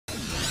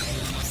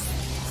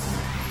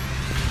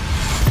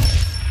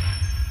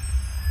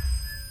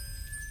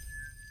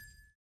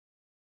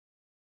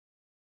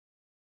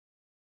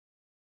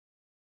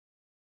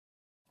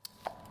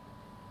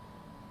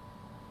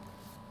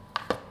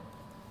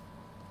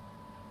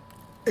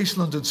East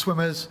London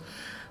Swimmers,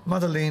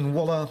 Madeleine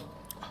Waller,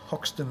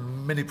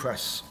 Hoxton Mini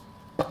Press.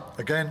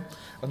 Again,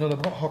 another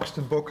Not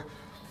Hoxton book.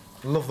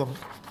 Love them.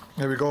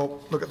 Here we go.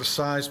 Look at the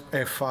size,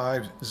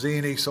 A5,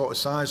 zine sort of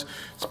size.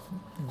 It's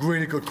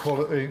really good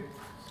quality.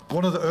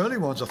 One of the early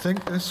ones, I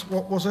think. This,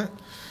 what was it?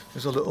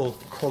 There's a little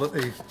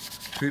quality,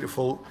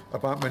 beautiful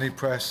about mini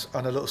press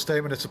and a little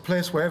statement. It's a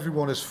place where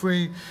everyone is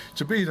free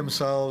to be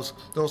themselves.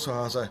 It also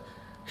has a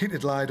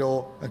heated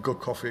Lido and good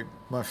coffee.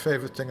 My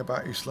favourite thing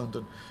about East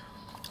London.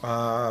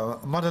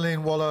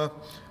 Madeleine Waller,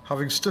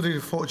 having studied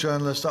a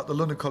photojournalist at the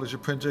London College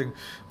of Printing,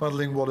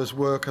 Madeleine Waller's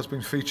work has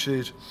been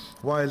featured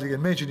widely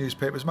in major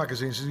newspapers,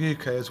 magazines in the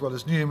UK, as well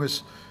as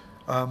numerous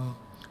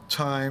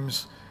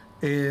times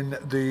in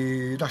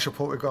the National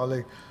Portrait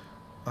Gallery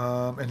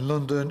in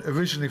London.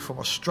 Originally from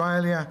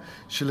Australia,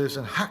 she lives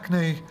in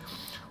Hackney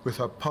with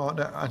her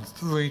partner and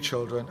 3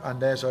 children, and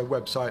there's her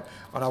website,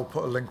 and I'll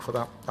put a link for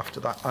that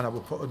after that, and I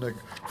will put a link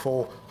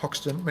for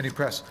Hoxton Mini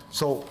Press.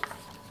 So,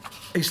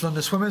 East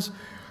London Swimmers,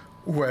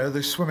 where are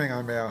they swimming,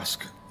 I may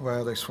ask? Where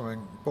are they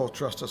swimming? Both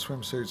dressed as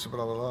swimsuits,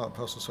 blah, blah, blah,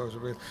 personal stories are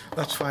real.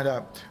 Let's find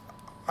out.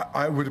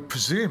 I would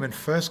presume, in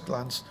first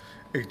glance,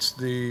 it's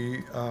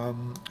the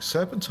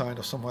Serpentine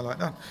or somewhere like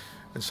that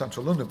in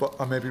central London, but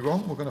I may be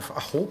wrong. We're going to,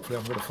 hopefully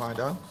I'm going to find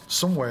out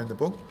somewhere in the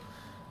book.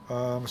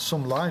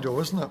 Some Lido,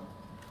 isn't it?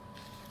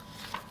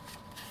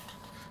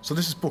 So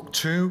this is book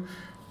 2.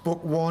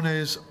 Book 1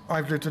 is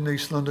I've lived in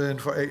East London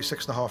for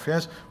 86.5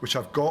 years, which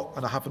I've got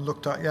and I haven't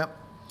looked at yet.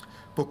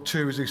 Book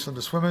 2 is East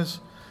London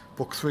Swimmers.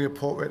 Book 3, A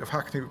Portrait of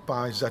Hackney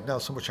by Z.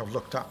 Nelson, which I've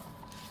looked at.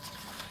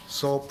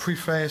 So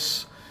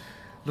preface,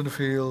 the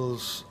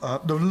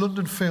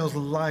London Fields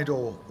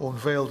Lido,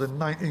 unveiled in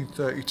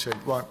 1932.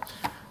 Right.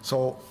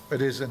 So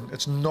it is,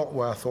 it's not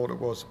where I thought it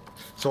was.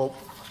 So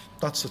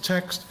that's the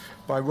text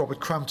by Robert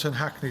Crampton,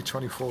 Hackney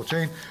 2014.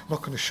 I'm not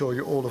going to show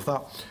you all of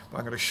that, but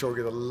I'm going to show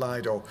you the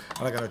Lido.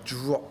 And I'm going to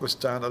drop this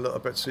down a little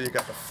bit so you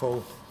get the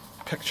full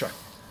picture.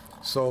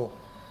 So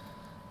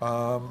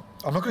I'm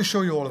not going to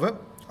show you all of it.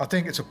 I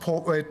think it's a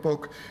portrait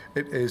book.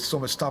 It is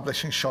some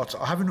establishing shots.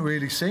 I haven't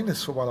really seen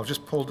this for a while. I've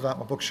just pulled it out of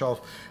my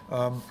bookshelf.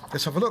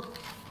 Let's have a look.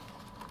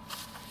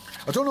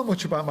 I don't know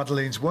much about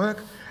Madeleine's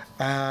work.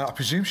 I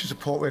presume she's a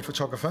portrait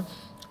photographer.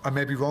 I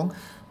may be wrong,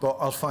 but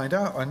I'll find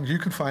out, and you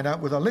can find out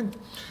with our link.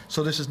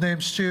 So this is name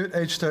Stuart,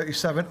 age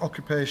 37,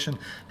 occupation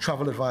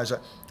travel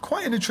advisor.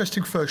 Quite an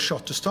interesting first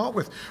shot to start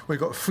with. We've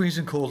got a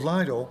freezing cold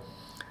Lido,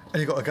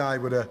 and you've got a guy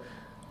with a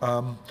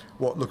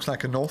what looks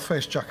like a North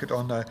Face jacket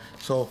on there.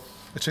 So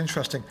it's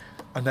interesting.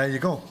 And there you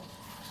go.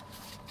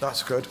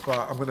 That's good.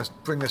 Right, I'm going to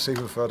bring this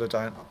even further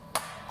down.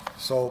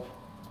 So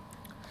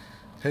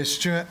here's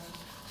Stuart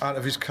out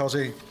of his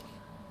cosy,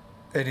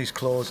 in his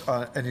clothes,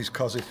 in his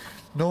cosy.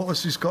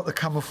 Notice he's got the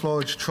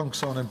camouflage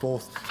trunks on in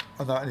both,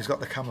 and that, and he's got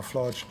the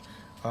camouflage.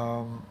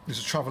 He's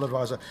a travel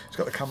advisor. He's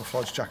got the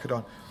camouflage jacket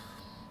on.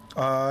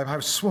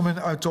 I've swum in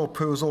outdoor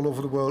pools all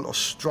over the world: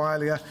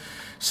 Australia,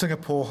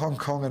 Singapore, Hong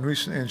Kong, and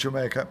recently in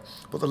Jamaica.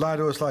 But the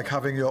Lido is like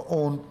having your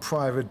own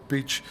private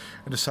beach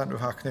in the centre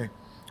of Hackney.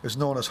 It's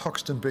known as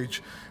Hoxton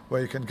Beach,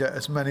 where you can get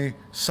as many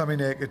so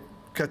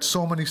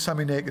many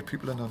semi-naked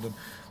people in London.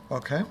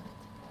 Okay.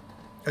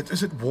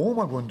 Is it warm,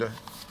 I wonder?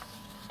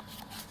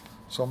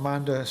 So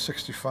Amanda,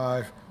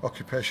 65,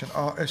 occupation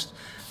artist.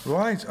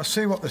 Right, I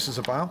see what this is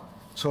about.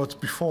 So it's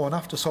before and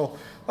after, so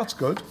that's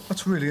good.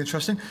 That's really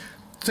interesting.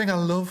 Thing I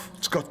love,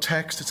 it's got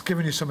text, it's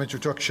giving you some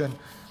introduction.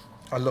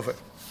 I love it.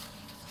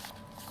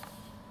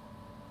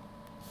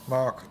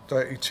 Mark,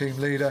 dirty team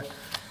leader,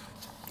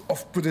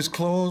 off with his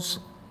clothes.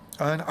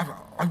 And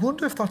I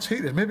wonder if that's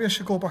heated. Maybe I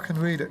should go back and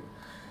read it.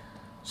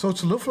 So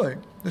it's lovely.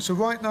 It's a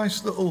right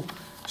nice little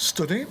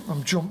study.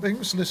 I'm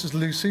jumping. So this is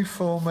Lucy,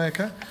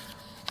 filmmaker.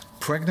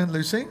 Pregnant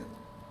Lucy,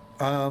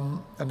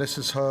 and this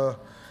is her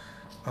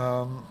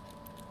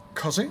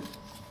cousin.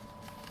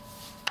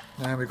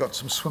 And we've got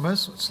some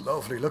swimmers. It's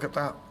lovely. Look at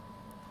that.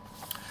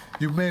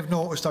 You may have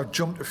noticed I've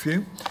jumped a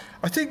few.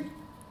 I think,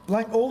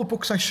 like all the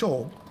books I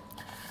show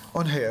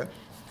on here,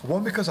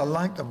 one because I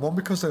like them, one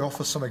because they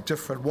offer something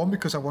different, one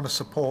because I want to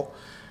support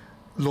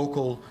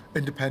local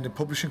independent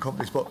publishing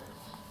companies, but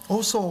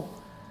also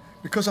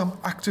because I'm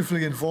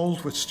actively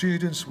involved with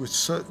students,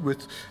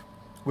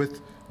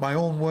 with my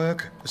own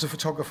work as a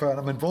photographer, and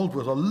I'm involved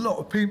with a lot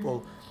of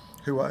people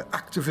who are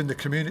active in the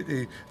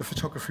community, the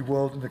photography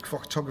world and the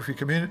photography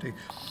community,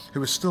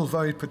 who are still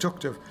very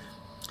productive.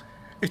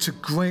 It's a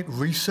great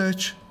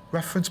research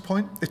reference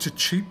point. It's a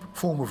cheap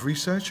form of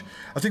research.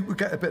 I think we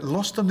get a bit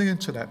lost on the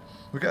internet.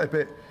 We get a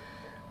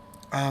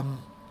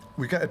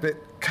bit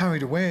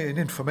carried away in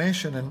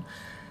information, and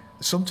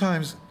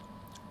sometimes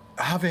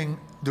having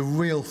the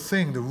real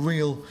thing, the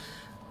real,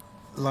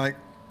 like,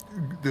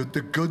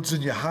 the goods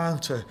in your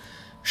hand to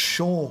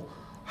show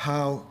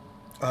how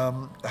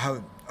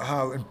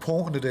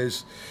important it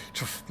is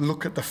to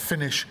look at the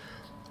finished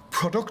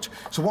product.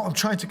 So what I'm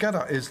trying to get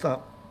at is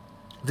that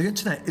the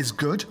internet is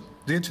good.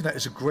 The internet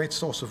is a great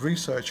source of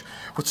research,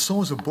 but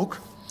so is a book.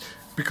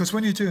 Because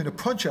when you're doing a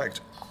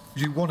project,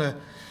 you want to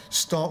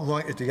start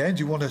right at the end.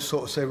 You want to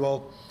sort of say,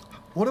 well,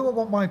 what do I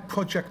want my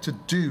project to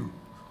do?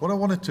 what I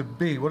want it to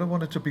be, what I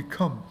want it to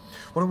become,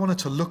 what I want it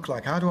to look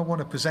like, how do I want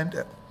to present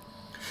it.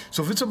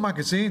 So if it's a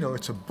magazine or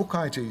it's a book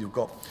idea you've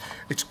got,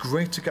 it's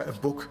great to get a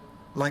book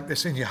like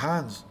this in your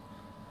hands.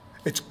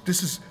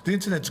 The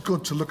internet's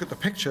good to look at the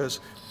pictures,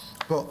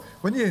 but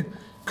when you're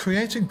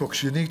creating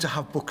books, you need to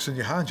have books in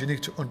your hands. You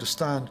need to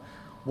understand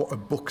what a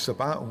book's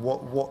about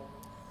and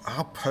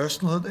how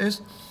personal it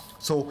is.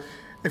 So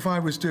if I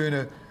was doing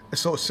a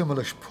sort of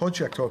similar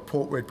project or a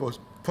portrait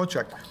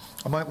project,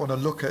 I might want to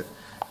look at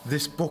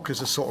this book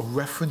as a sort of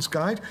reference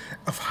guide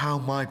of how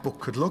my book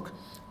could look.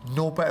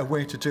 No better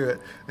way to do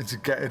it than to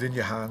get it in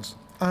your hands.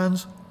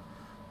 And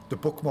the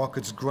book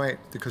market's great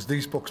because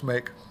these books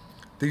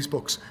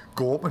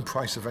go up in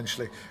price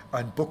eventually,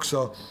 and books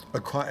are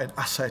quite an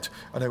asset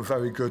and a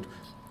very good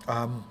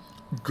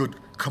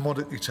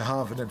commodity to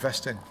have and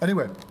invest in.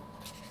 Anyway,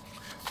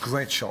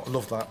 great shot,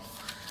 love that.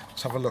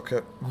 Let's have a look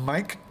at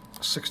Mike,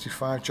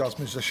 65, jazz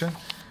musician,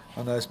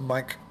 and there's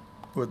Mike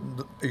with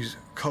his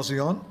cosy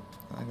on.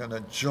 I'm going to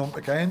jump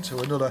again to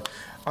another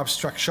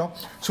abstract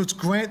shot. So it's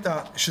great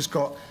that she's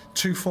got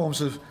two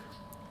forms of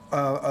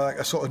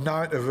a sort of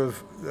narrative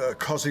of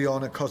cosy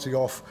on and cosy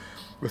off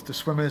with the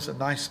swimmers, a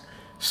nice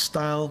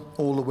style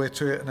all the way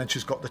to it, and then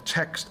she's got the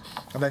text,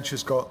 and then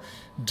she's got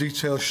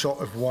detailed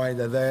shot of why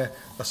they're there,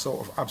 a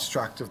sort of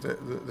abstract of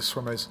the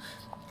swimmers,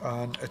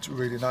 and it's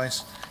really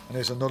nice. And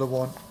there's another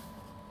one.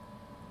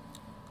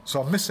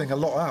 So I'm missing a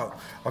lot out.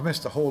 I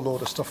missed a whole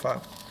load of stuff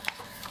out.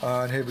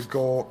 And here we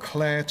go,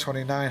 Claire,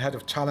 29, head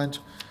of talent,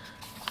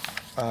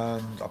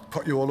 and I'll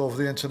put you all over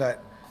the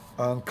internet.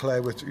 And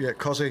Claire with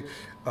Cosy,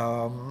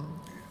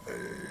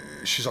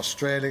 she's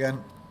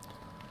Australian.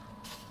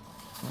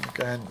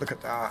 Again, look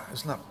at that,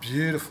 isn't that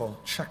beautiful?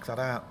 Check that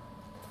out.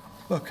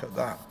 Look at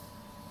that.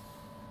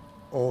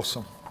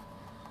 Awesome.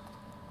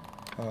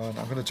 And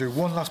I'm going to do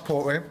one last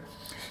portrait.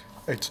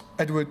 It's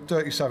Edward,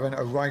 37,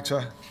 a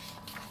writer,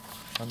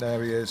 and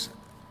there he is.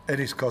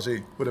 Eddie's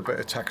Cosy with a bit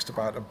of text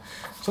about him.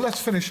 So let's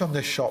finish on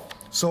this shot.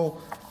 So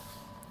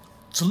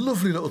it's a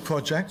lovely little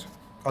project.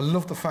 I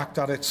love the fact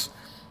that it's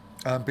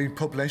been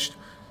published.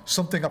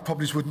 Something I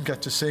probably wouldn't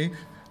get to see.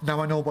 Now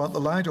I know about the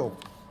Lido.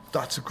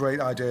 That's a great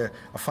idea.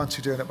 I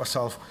fancy doing it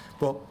myself.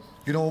 But,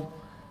 you know,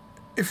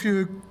 if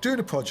you're doing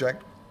a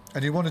project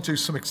and you want to do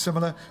something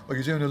similar, or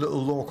you're doing a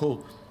little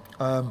local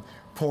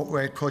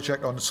portrait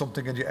project on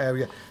something in your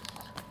area,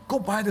 go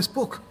buy this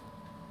book.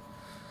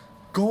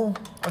 Go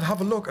and have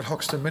a look at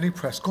Hoxton Mini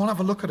Press. Go and have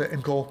a look at it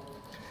and go,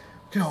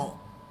 you know,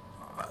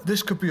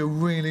 this could be a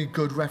really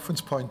good reference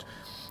point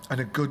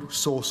and a good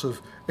source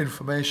of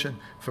information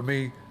for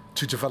me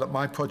to develop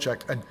my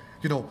project. And,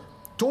 you know,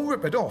 don't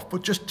rip it off,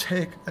 but just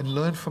take and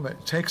learn from it.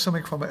 Take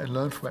something from it and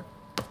learn from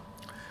it.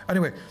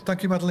 Anyway,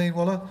 thank you, Madeleine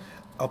Waller.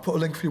 I'll put a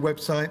link for your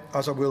website,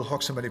 as I will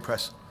Hoxton Mini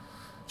Press.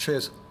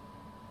 Cheers.